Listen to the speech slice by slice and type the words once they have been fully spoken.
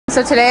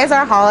So today is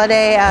our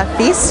holiday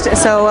feast.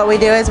 So what we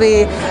do is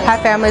we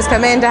have families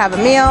come in to have a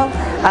meal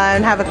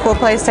and have a cool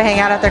place to hang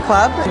out at their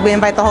club. We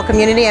invite the whole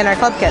community and our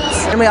club kids.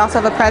 And we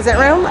also have a present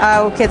room.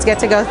 Kids get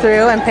to go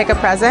through and pick a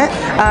present.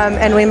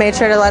 And we made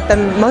sure to let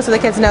them, most of the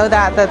kids know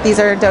that these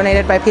are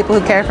donated by people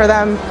who care for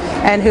them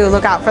and who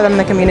look out for them in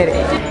the community.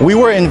 We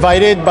were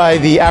invited by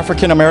the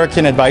African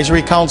American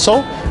Advisory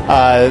Council.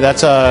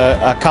 That's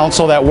a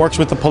council that works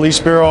with the Police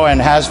Bureau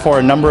and has for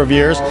a number of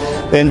years.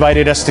 They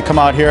invited us to come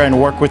out here and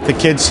work with the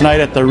kids tonight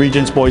at the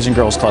Regence Boys and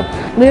Girls Club.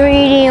 We were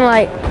eating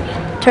like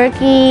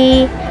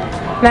turkey,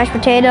 mashed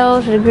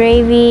potatoes with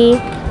gravy,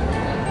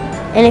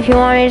 and if you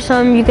wanted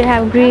some, you could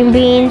have green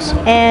beans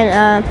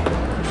and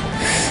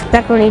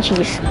macaroni and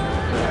cheese.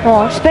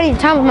 Well, spending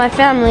time with my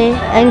family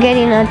and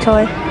getting a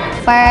toy.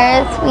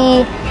 First,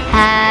 we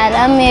had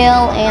a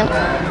meal, and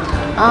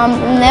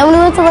then we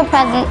went to the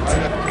presents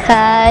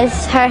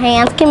because her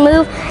hands can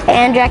move,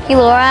 and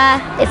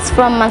Draculaura, it's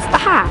from Monster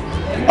High.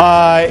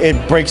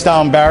 It breaks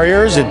down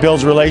barriers, it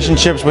builds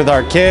relationships with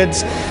our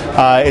kids.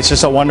 It's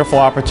just a wonderful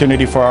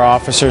opportunity for our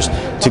officers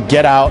to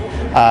get out,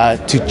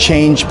 to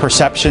change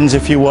perceptions,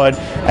 if you would,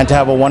 and to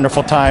have a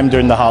wonderful time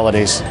during the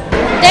holidays.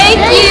 Thank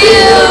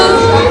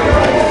you!